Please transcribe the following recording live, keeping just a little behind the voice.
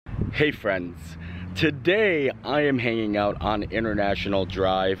Hey friends, today I am hanging out on International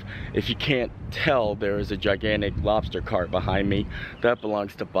Drive. If you can't tell, there is a gigantic lobster cart behind me that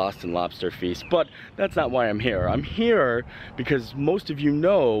belongs to Boston Lobster Feast, but that's not why I'm here. I'm here because most of you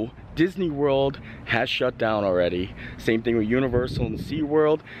know Disney World has shut down already. Same thing with Universal and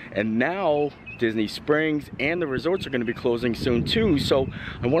SeaWorld, and now Disney Springs and the resorts are going to be closing soon too. So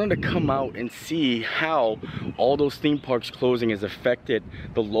I wanted to come out and see how all those theme parks closing has affected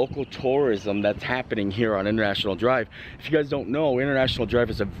the local tourism that's happening here on International Drive. If you guys don't know, International Drive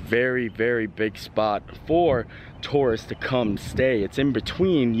is a very big spot for tourists to come stay. It's in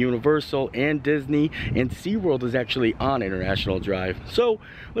between Universal and Disney, and SeaWorld is actually on International Drive. So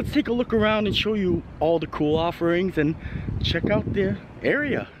let's take a look around and show you all the cool offerings and check out the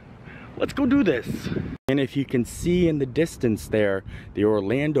area. Let's go do this. And if you can see in the distance there, the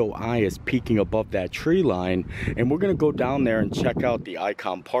Orlando Eye is peeking above that tree line, and we're gonna go down there and check out the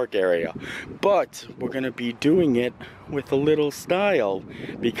Icon Park area. But we're gonna be doing it with a little style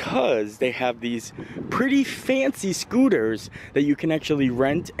because they have these pretty fancy scooters that you can actually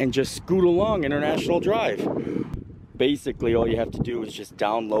rent and just scoot along International Drive. Basically, all you have to do is just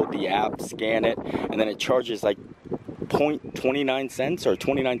download the app, scan it, and then it charges like 0.29 cents or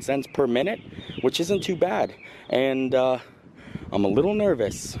 29 cents per minute, which isn't too bad. And I'm a little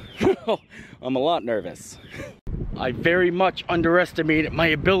nervous. I'm a lot nervous. I very much underestimated my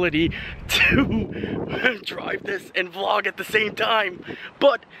ability to drive this and vlog at the same time,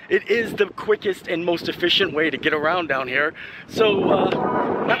 but it is the quickest and most efficient way to get around down here. So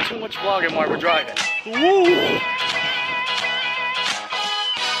not too much vlogging while we're driving. Woo!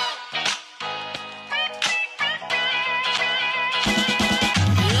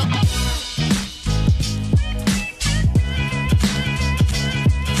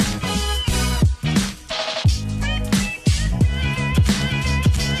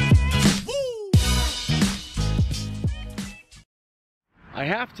 I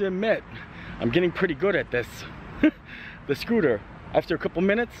have to admit, I'm getting pretty good at this. The scooter, after a couple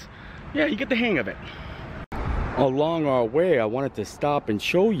minutes, yeah, you get the hang of it. Along our way, I wanted to stop and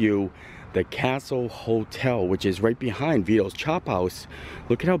show you the Castle Hotel, which is right behind Vito's Chop House.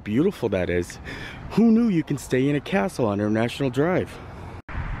 Look at how beautiful that is. Who knew you can stay in a castle on International Drive?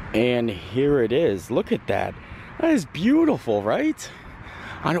 And here it is. Look at that. That is beautiful, right?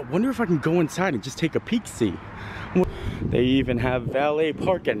 I wonder if I can go inside and just take a peek-see. They even have valet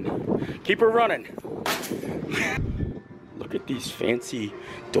parking. Keep her running. Look at these fancy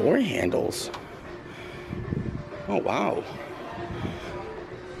door handles. Oh, wow.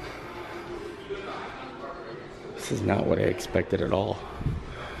 This is not what I expected at all.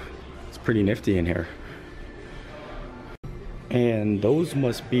 It's pretty nifty in here. And those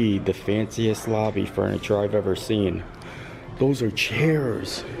must be the fanciest lobby furniture I've ever seen. Those are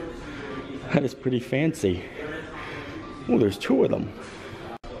chairs. That is pretty fancy. Oh, there's two of them.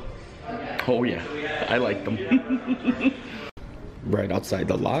 Oh yeah, I like them. Right outside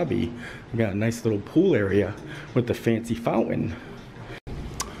the lobby, we got a nice little pool area with the fancy fountain.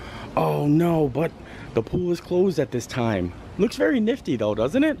 Oh no, but the pool is closed at this time. Looks very nifty though,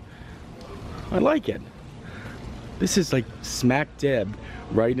 doesn't it? I like it. This is like smack dab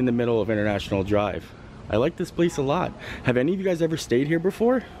right in the middle of International Drive. I like this place a lot. Have any of you guys ever stayed here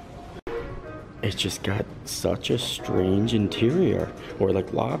before? It's just got such a strange interior, or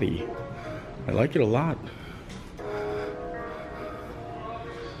like lobby. I like it a lot.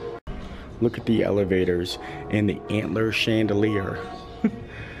 Look at the elevators and the antler chandelier.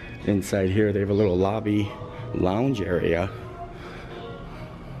 Inside here they have a little lobby lounge area.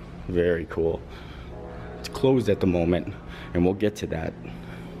 Very cool. It's closed at the moment, and we'll get to that.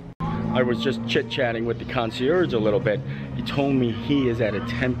 I was just chit-chatting with the concierge a little bit. He told me he is at a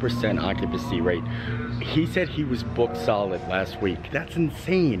 10% occupancy rate. He said he was booked solid last week. That's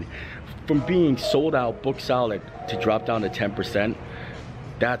insane. From being sold out, booked solid, to drop down to 10%,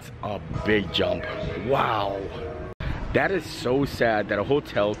 that's a big jump. Wow. That is so sad that a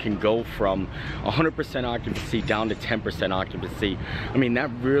hotel can go from 100% occupancy down to 10% occupancy. I mean, that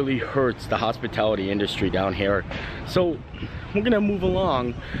really hurts the hospitality industry down here. So we're gonna move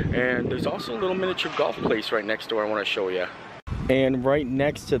along, and there's also a little miniature golf place right next door I wanna show you. And right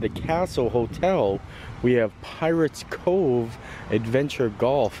next to the Castle Hotel, we have Pirates Cove Adventure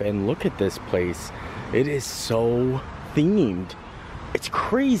Golf, and look at this place. It is so themed. It's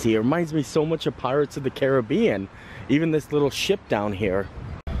crazy. It reminds me so much of Pirates of the Caribbean. Even this little ship down here.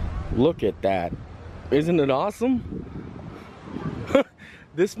 Look at that. Isn't it awesome?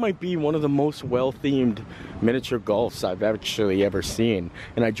 this might be one of the most well-themed miniature golfs I've actually ever seen.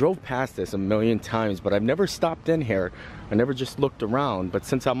 And I drove past this a million times, but I've never stopped in here. I never just looked around, but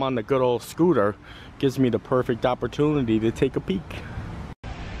since I'm on the good old scooter, it gives me the perfect opportunity to take a peek.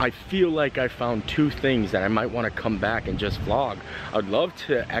 I feel like I found two things that I might want to come back and just vlog. I'd love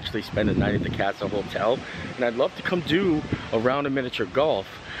to actually spend a night at the Castle Hotel, and I'd love to come do a round of miniature golf.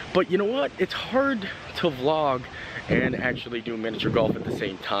 But you know what? It's hard to vlog and actually do miniature golf at the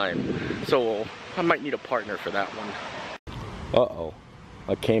same time. So I might need a partner for that one. Uh-oh.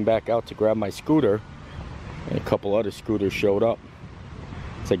 I came back out to grab my scooter, and a couple other scooters showed up.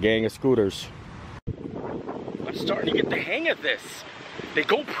 It's a gang of scooters. I'm starting to get the hang of this. They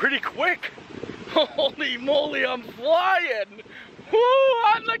go pretty quick. Holy moly, I'm flying. Woo,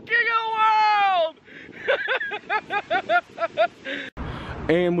 I'm the king of the world.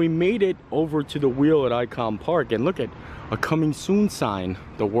 And we made it over to the wheel at Icon Park, and look at a coming soon sign.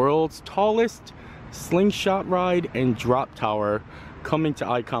 The world's tallest slingshot ride and drop tower coming to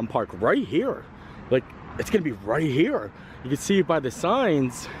Icon Park right here. Like, it's gonna be right here. You can see by the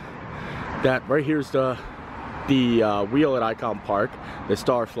signs that right here's the wheel at Icon Park, the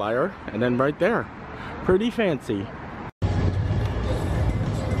Star Flyer, and then right there. Pretty fancy.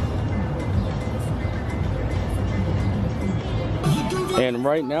 And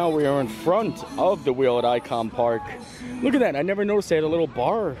right now we are in front of the wheel at Icon Park. Look at that, I never noticed they had a little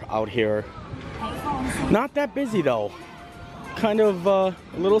bar out here. Not that busy though. Kind of a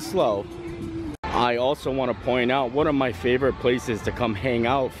little slow. I also want to point out one of my favorite places to come hang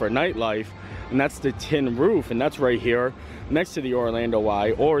out for nightlife, and that's the Tin Roof, and that's right here next to the Orlando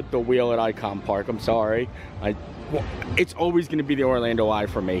Eye, or the wheel at Icon Park. I'm sorry, it's always going to be the Orlando Eye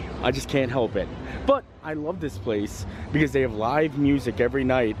for me. I just can't help it. But I love this place because they have live music every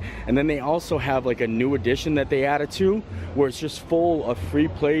night, and then they also have like a new addition that they added to where it's just full of free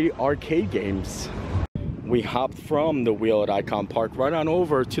play arcade games. We hopped from the wheel at Icon Park right on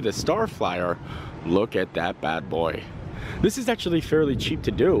over to the Star Flyer. Look at that bad boy. This is actually fairly cheap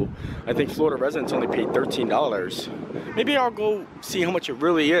to do. I think Florida residents only paid $13. Maybe I'll go see how much it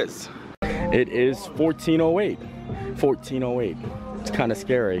really is. It is $14.08. $14.08. It's kind of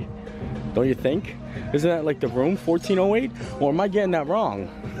scary, don't you think? Isn't that like the room, $14.08? Or am I getting that wrong?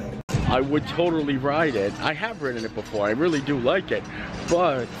 I would totally ride it. I have ridden it before. I really do like it.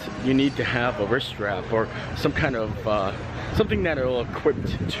 But you need to have a wrist strap or some kind of something that will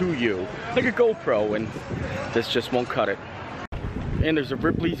equipped to you, like a GoPro, and this just won't cut it. And there's a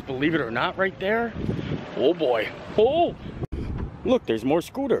Ripley's Believe It or Not right there. Oh boy. Oh! Look, there's more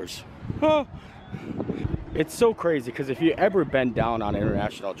scooters. Huh? It's so crazy because if you ever been down on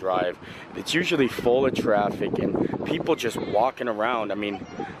International Drive, it's usually full of traffic and people just walking around. I mean,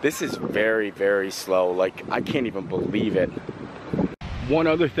 this is very, very slow. Like, I can't even believe it. One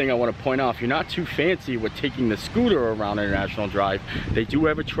other thing I want to point out, if you're not too fancy with taking the scooter around International Drive, they do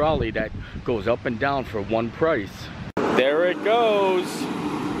have a trolley that goes up and down for one price. There it goes.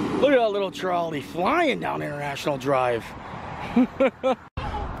 Look at that little trolley flying down International Drive.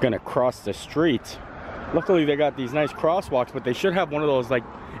 Gonna cross the street. Luckily they got these nice crosswalks, but they should have one of those like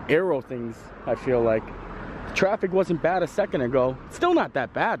arrow things, I feel like. Traffic wasn't bad a second ago. Still not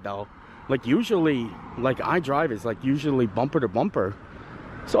that bad though. Like usually, like I drive is like usually bumper to bumper.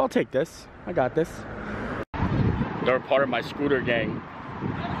 So I'll take this. I got this. They're part of my scooter gang.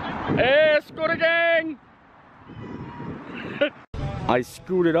 Hey, scooter gang! I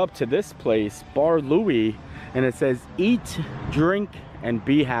scooted up to this place, Bar Louie, and it says eat, drink, and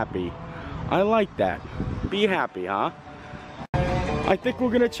be happy. I like that. Be happy, huh? I think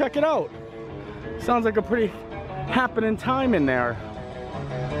we're gonna check it out. Sounds like a pretty happening time in there.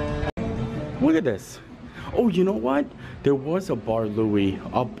 Look at this. Oh, you know what? There was a Bar Louie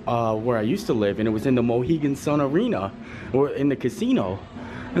up where I used to live, and it was in the Mohegan Sun Arena, or in the casino.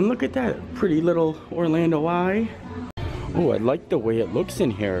 And look at that pretty little Orlando Eye. Oh, I like the way it looks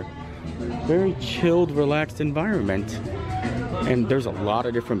in here. Very chilled, relaxed environment. And there's a lot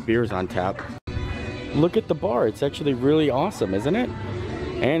of different beers on tap. Look at the bar. It's actually really awesome, isn't it?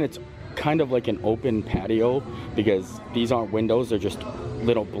 And it's kind of like an open patio because these aren't windows. They're just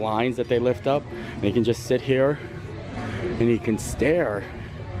little blinds that they lift up. And you can just sit here and you can stare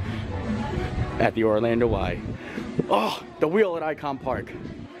at the Orlando Eye. Oh, the wheel at Icon Park.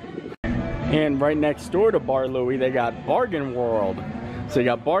 And right next door to Bar Louie, they got Bargain World. So you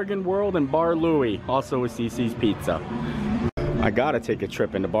got Bargain World and Bar Louie, also with CC's Pizza. I gotta take a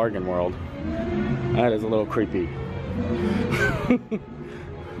trip into Bargain World. That is a little creepy.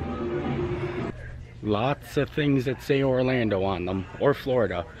 Lots of things that say Orlando on them, or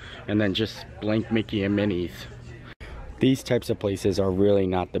Florida, and then just blank Mickey and Minnie's. These types of places are really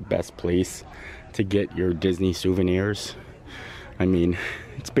not the best place to get your Disney souvenirs. I mean,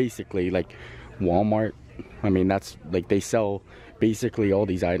 it's basically like Walmart. I mean, that's like they sell basically all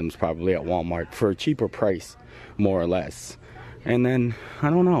these items probably at Walmart for a cheaper price, more or less. And then, I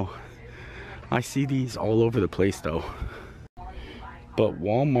don't know, I see these all over the place though. But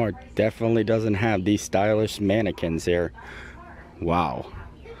Walmart definitely doesn't have these stylish mannequins here. Wow.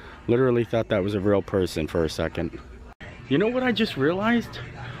 Literally thought that was a real person for a second. You know what I just realized?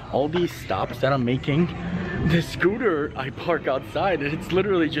 All these stops that I'm making, the scooter I park outside and it's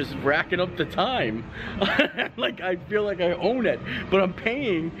literally just racking up the time. Like I feel like I own it, but I'm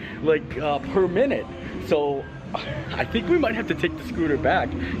paying like per minute. So I think we might have to take the scooter back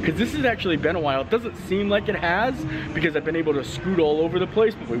because this has actually been a while. It doesn't seem like it has because I've been able to scoot all over the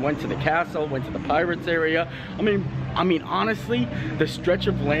place, but we went to the castle, went to the Pirates area. I mean honestly, the stretch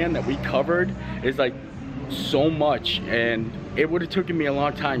of land that we covered is like so much, and it would have taken me a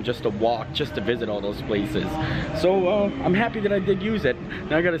long time just to walk, just to visit all those places. So I'm happy that I did use it.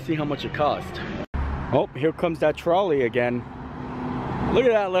 Now I gotta see how much it cost. Oh, here comes that trolley again. Look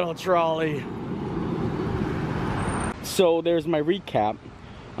at that little trolley. So there's my recap.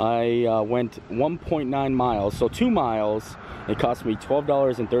 I went 1.9 miles, so 2 miles. It cost me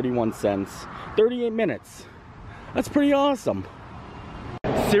 $12.31, 38 minutes. That's pretty awesome.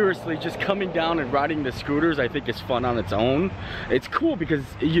 Seriously, just coming down and riding the scooters I think is fun on its own. It's cool because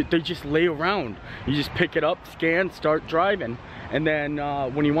they just lay around. You just pick it up, scan, start driving, and then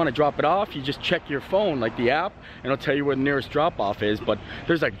when you want to drop it off, you just check your phone, like the app, and it'll tell you where the nearest drop-off is. But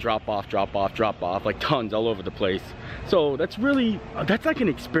there's like drop-off, like tons all over the place. So that's like an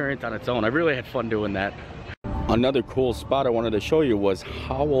experience on its own. I really had fun doing that. Another cool spot I wanted to show you was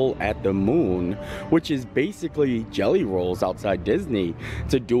Howl at the Moon, which is basically Jelly Rolls outside Disney.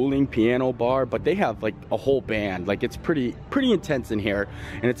 It's a dueling piano bar, but they have like a whole band. Like it's pretty intense in here,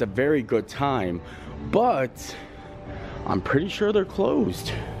 and it's a very good time. But I'm pretty sure they're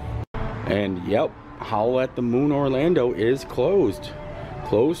closed. And yep, Howl at the Moon Orlando is closed.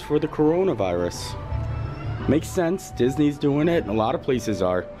 Closed for the coronavirus. Makes sense, Disney's doing it, and a lot of places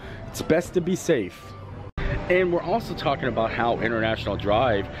are. It's best to be safe. And we're also talking about how International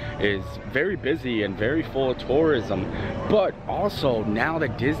Drive is very busy and very full of tourism. But also, now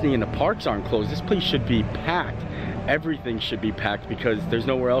that Disney and the parks aren't closed, this place should be packed. Everything should be packed because there's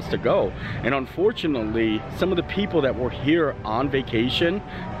nowhere else to go. And unfortunately, some of the people that were here on vacation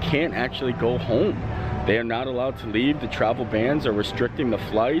can't actually go home. They are not allowed to leave. The travel bans are restricting the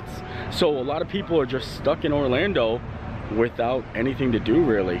flights. So a lot of people are just stuck in Orlando without anything to do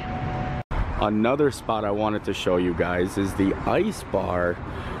really. Another spot I wanted to show you guys is the Ice Bar,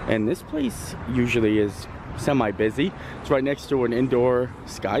 and this place usually is semi-busy. It's right next to an indoor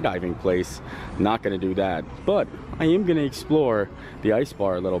skydiving place. Not gonna do that, but I am gonna explore the Ice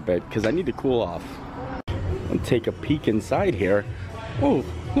Bar a little bit because I need to cool off. And take a peek inside here. Oh,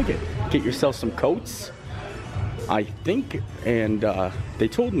 look at, get yourself some coats. I think, and they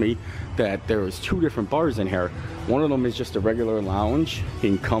told me that there was 2 different bars in here. One of them is just a regular lounge you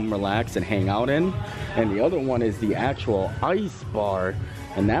can come relax and hang out in, and the other one is the actual Ice Bar,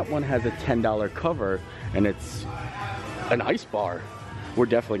 and that one has a $10 cover, and it's an ice bar. We're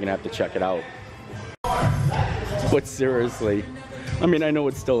definitely gonna have to check it out. But seriously, I mean, I know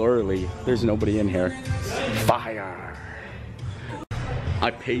it's still early, there's nobody in here. Fire! I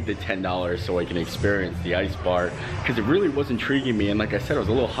paid the $10 so I can experience the Ice Bar because it really was intriguing me, and like I said, it was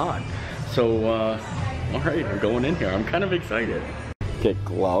a little hot. So, all right, I'm going in here. I'm kind of excited. Get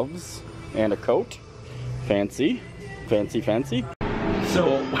gloves and a coat. Fancy, fancy, fancy.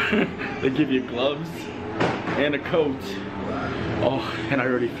 So, they give you gloves and a coat. Oh, and I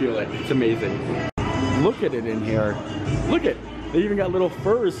already feel it. It's amazing. Look at it in here. Look at, they even got little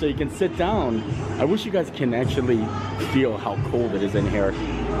furs so you can sit down. I wish you guys can actually feel how cold it is in here.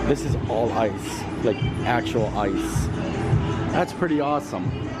 This is all ice, like actual ice. That's pretty awesome.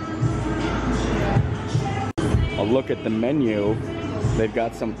 A look at the menu. They've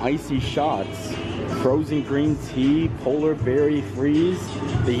got some icy shots, frozen green tea, polar berry freeze,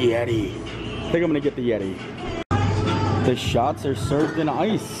 the Yeti. I think I'm gonna get the Yeti. The shots are served in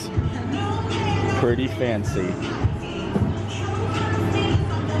ice. Pretty fancy.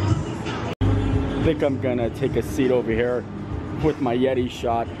 I think I'm gonna take a seat over here with my Yeti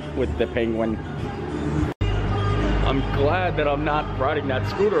shot with the penguin. I'm glad that I'm not riding that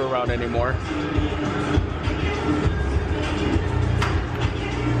scooter around anymore.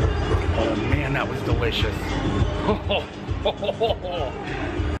 Oh man, that was delicious.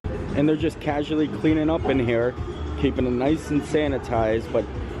 And they're just casually cleaning up in here, keeping it nice and sanitized, but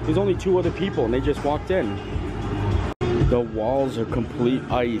there's only 2 other people and they just walked in. The walls are complete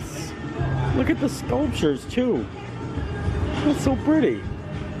ice. Look at the sculptures too. That's so pretty.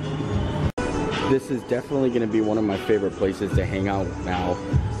 This is definitely going to be one of my favorite places to hang out now.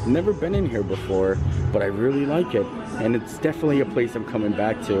 I've never been in here before, but I really like it. And it's definitely a place I'm coming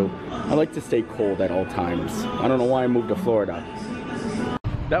back to. I like to stay cold at all times. I don't know why I moved to Florida.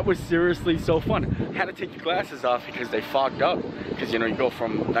 That was seriously so fun. I had to take the glasses off because they fogged up. Because, you know, you go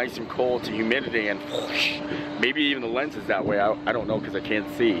from nice and cold to humidity and whoosh, maybe even the lens is that way. I don't know because I can't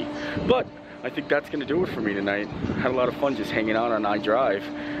see. But I think that's going to do it for me tonight. Had a lot of fun just hanging out on iDrive.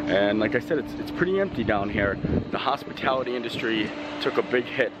 And like I said, it's pretty empty down here. The hospitality industry took a big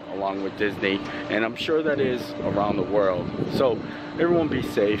hit along with Disney. And I'm sure that is around the world. So everyone be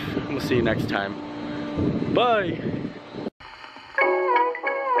safe. We'll see you next time. Bye.